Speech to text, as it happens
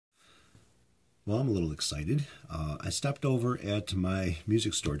Well, I'm a little excited. I stopped over at my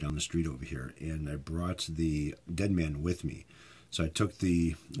music store down the street over here, and I brought the Deadman with me. So I took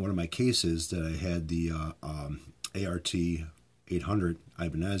one of my cases that I had the ART 800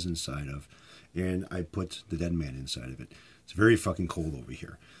 Ibanez inside of, and I put the Deadman inside of it. It's very fucking cold over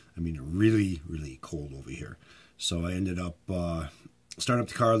here. I mean, really, really cold over here. So I ended up starting up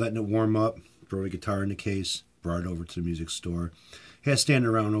the car, letting it warm up, throw the guitar in the case, brought it over to the music store. Had to stand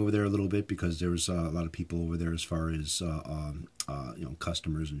around over there a little bit because there was a lot of people over there as far as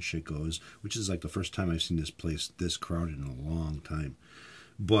customers and shit goes, which is like the first time I've seen this place this crowded in a long time.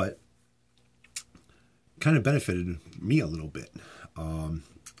 But kind of benefited me a little bit.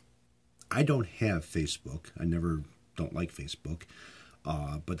 I don't have Facebook. I don't like Facebook.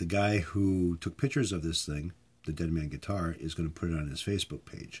 But the guy who took pictures of this thing, the Deadman guitar, is going to put it on his Facebook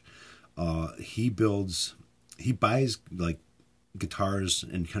page. He buys like guitars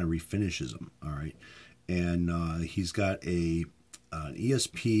and kind of refinishes them, all right? And he's got an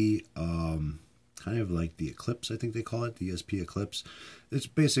ESP, kind of like the Eclipse, I think they call it, the ESP Eclipse. It's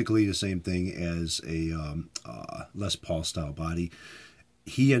basically the same thing as a Les Paul style body.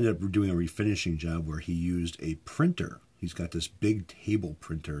 He ended up doing a refinishing job where he used a printer. He's got this big table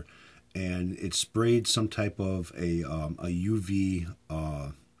printer, and it sprayed some type of a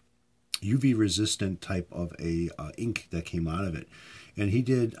UV resistant type of ink that came out of it. And he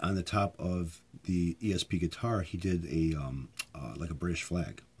did on the top of the ESP guitar, he did like a British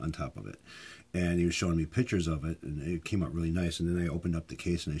flag on top of it. And he was showing me pictures of it, and it came out really nice. And then I opened up the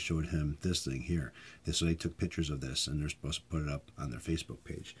case and I showed him this thing here. So they took pictures of this, and they're supposed to put it up on their Facebook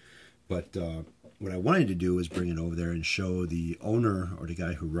page. But what I wanted to do is bring it over there and show the owner or the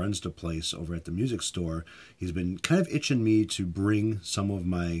guy who runs the place over at the music store. He's been kind of itching me to bring some of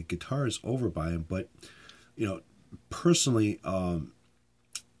my guitars over by him. But, you know, personally,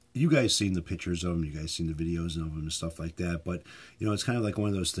 you guys seen the pictures of them. You guys seen the videos of them and stuff like that. But, you know, it's kind of like one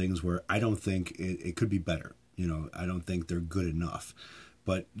of those things where I don't think it could be better. You know, I don't think they're good enough.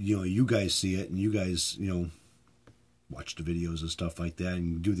 But, you know, you guys see it, and you guys, you know, watch the videos and stuff like that,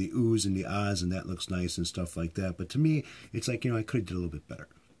 and do the oohs and the ahs, and that looks nice and stuff like that. But to me, it's like, you know, I could have did a little bit better.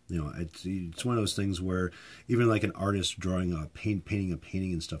 You know, it's one of those things where even like an artist drawing painting a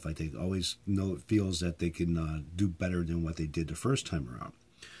painting and stuff like that, always feels that they can do better than what they did the first time around.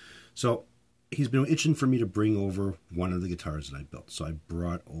 So he's been itching for me to bring over one of the guitars that I built. So I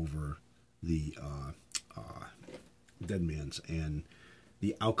brought over the Deadman's, and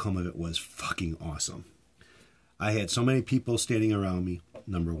the outcome of it was fucking awesome. I had so many people standing around me,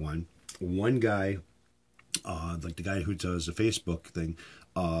 number one. One guy, like the guy who does the Facebook thing,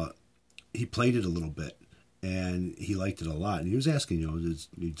 he played it a little bit, and he liked it a lot. And he was asking, you know, is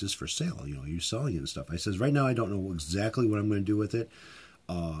this for sale? You know, are you selling it and stuff? I says, right now I don't know exactly what I'm going to do with it,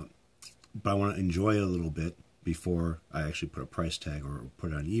 but I want to enjoy it a little bit before I actually put a price tag or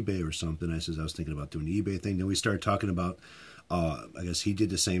put it on eBay or something. I says, I was thinking about doing the eBay thing. Then we started talking about, I guess he did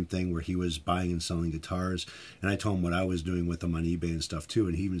the same thing where he was buying and selling guitars, and I told him what I was doing with them on eBay and stuff too,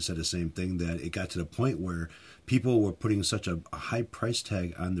 and he even said the same thing, that it got to the point where people were putting such a high price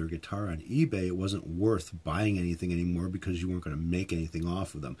tag on their guitar on eBay, it wasn't worth buying anything anymore because you weren't going to make anything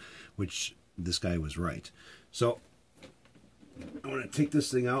off of them, which this guy was right. So I want to take this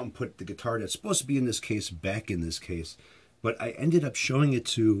thing out and put the guitar that's supposed to be in this case back in this case, but I ended up showing it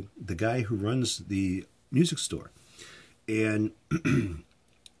to the guy who runs the music store. And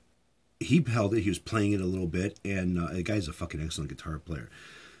he held it. He was playing it a little bit. And the guy's a fucking excellent guitar player.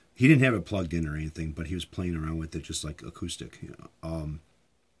 He didn't have it plugged in or anything, but he was playing around with it just like acoustic. You know?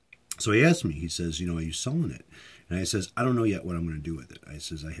 So he asked me, he says, you know, are you selling it? And I says, I don't know yet what I'm going to do with it. I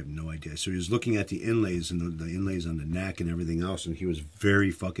says, I have no idea. So he was looking at the inlays and the inlays on the neck and everything else, and he was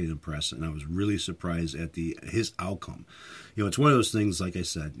very fucking impressed. And I was really surprised at his outcome. You know, it's one of those things, like I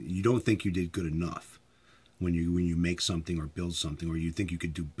said, you don't think you did good enough when you make something or build something, or you think you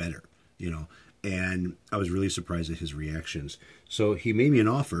could do better, you know. And I was really surprised at his reactions. So he made me an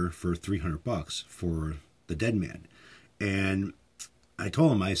offer for $300 for the Deadman. And I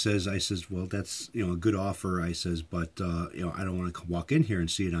told him, I says, well, that's, you know, a good offer. I says, but, you know, I don't want to walk in here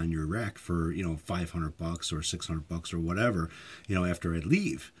and see it on your rack for, you know, $500 or $600 or whatever, you know, after I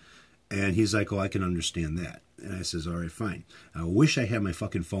leave. And he's like, oh, I can understand that. And I says, all right, fine. I wish I had my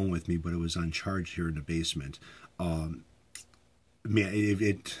fucking phone with me, but it was on charge here in the basement. Man,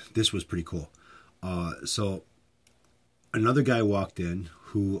 this was pretty cool. So another guy walked in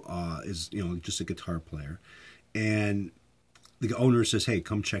who is, you know, just a guitar player. And the owner says, hey,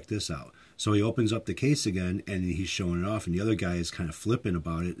 come check this out. So he opens up the case again, and he's showing it off, and the other guy is kind of flipping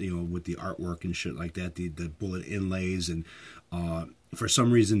about it, you know, with the artwork and shit like that, the bullet inlays, and For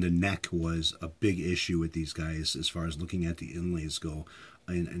some reason, the neck was a big issue with these guys as far as looking at the inlays go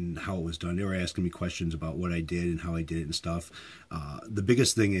and how it was done. They were asking me questions about what I did and how I did it and stuff. The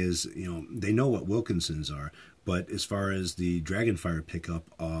biggest thing is, they know what Wilkinsons are, but as far as the Dragonfire pickup,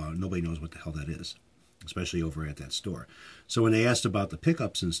 nobody knows what the hell that is, especially over at that store. So when they asked about the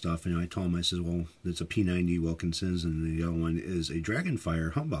pickups and stuff, I told them, I said, well, it's a P90 Wilkinsons, and the other one is a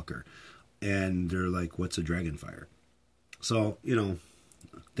Dragonfire humbucker. And they're like, what's a Dragonfire? So,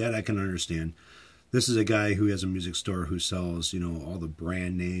 that I can understand. This is a guy who has a music store who sells, all the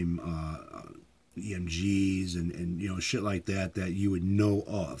brand name EMGs and shit like that you would know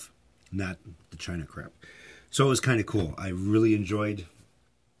of, not the China crap. So it was kind of cool. I really enjoyed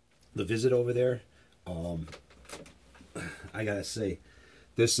the visit over there. I gotta say,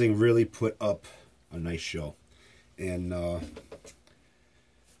 this thing really put up a nice show. And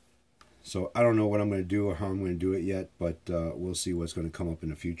so I don't know what I'm going to do or how I'm going to do it yet, but we'll see what's going to come up in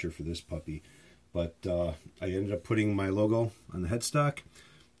the future for this puppy. But I ended up putting my logo on the headstock.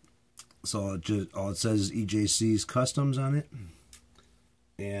 So all it says is EJC's Customs on it.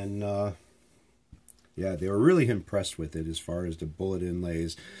 And yeah, they were really impressed with it as far as the bullet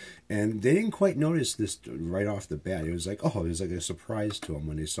inlays. And they didn't quite notice this right off the bat. It was like, oh, it was like a surprise to them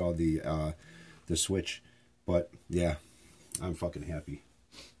when they saw the switch. But yeah, I'm fucking happy.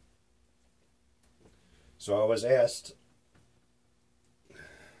 So I was asked,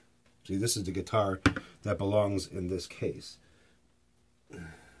 see, this is the guitar that belongs in this case.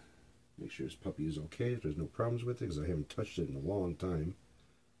 Make sure this puppy is okay, if there's no problems with it, because I haven't touched it in a long time.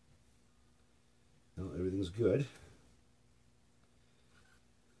 No, everything's good.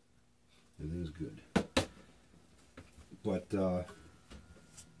 Everything's good. But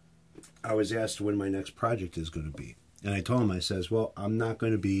I was asked when my next project is going to be. And I told him, I says, well, I'm not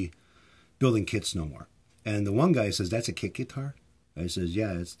going to be building kits no more. And the one guy says, that's a kit guitar? I says,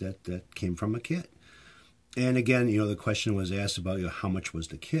 yeah, that came from a kit. And again, the question was asked about how much was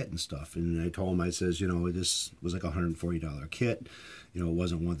the kit and stuff. And I told him, I says, this was like a $140 kit. It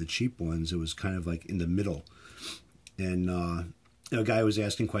wasn't one of the cheap ones. It was kind of like in the middle. And a guy was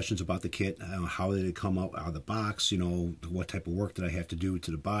asking questions about the kit. How did it come out of the box? What type of work did I have to do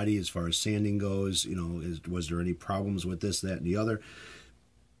to the body as far as sanding goes? Was there any problems with this, that, and the other?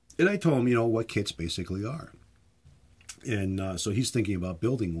 And I told him, what kits basically are. And so he's thinking about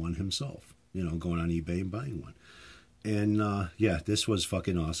building one himself, going on eBay and buying one. And yeah, this was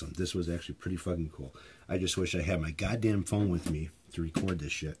fucking awesome. This was actually pretty fucking cool. I just wish I had my goddamn phone with me to record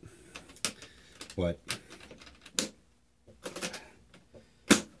this shit. But,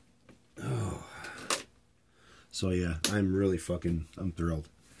 oh. So yeah, I'm thrilled.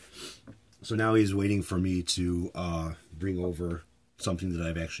 So now he's waiting for me to bring over something that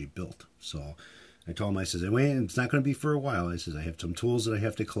I've actually built. So I told him, I says, wait, it's not going to be for a while. I says, I have some tools that I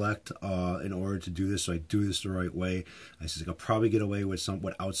have to collect in order to do this, so I do this the right way. I says, I could probably get away with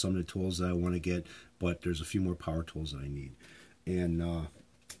without some of the tools that I want to get, but there's a few more power tools that I need. And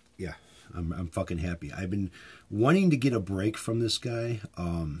yeah, I'm fucking happy. I've been wanting to get a break from this guy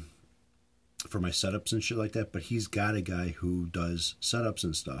for my setups and shit like that, but he's got a guy who does setups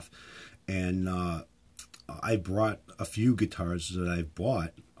and stuff. And I brought a few guitars that I've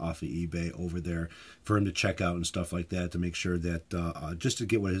bought off of eBay over there for him to check out and stuff like that, to make sure that just to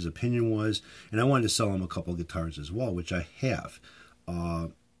get what his opinion was. And I wanted to sell him a couple of guitars as well, which I have.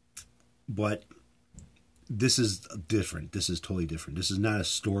 But this is different. This is totally different. This is not a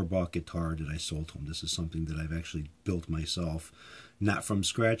store-bought guitar that I sold to him. This is something that I've actually built myself, not from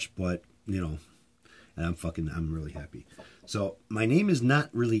scratch, but and I'm really happy. So my name is not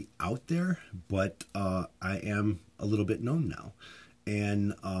really out there, but I am a little bit known now.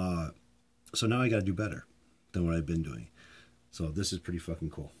 And so now I got to do better than what I've been doing. So this is pretty fucking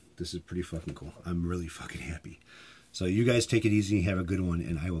cool. This is pretty fucking cool. I'm really fucking happy. So you guys take it easy and have a good one,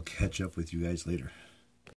 and I will catch up with you guys later.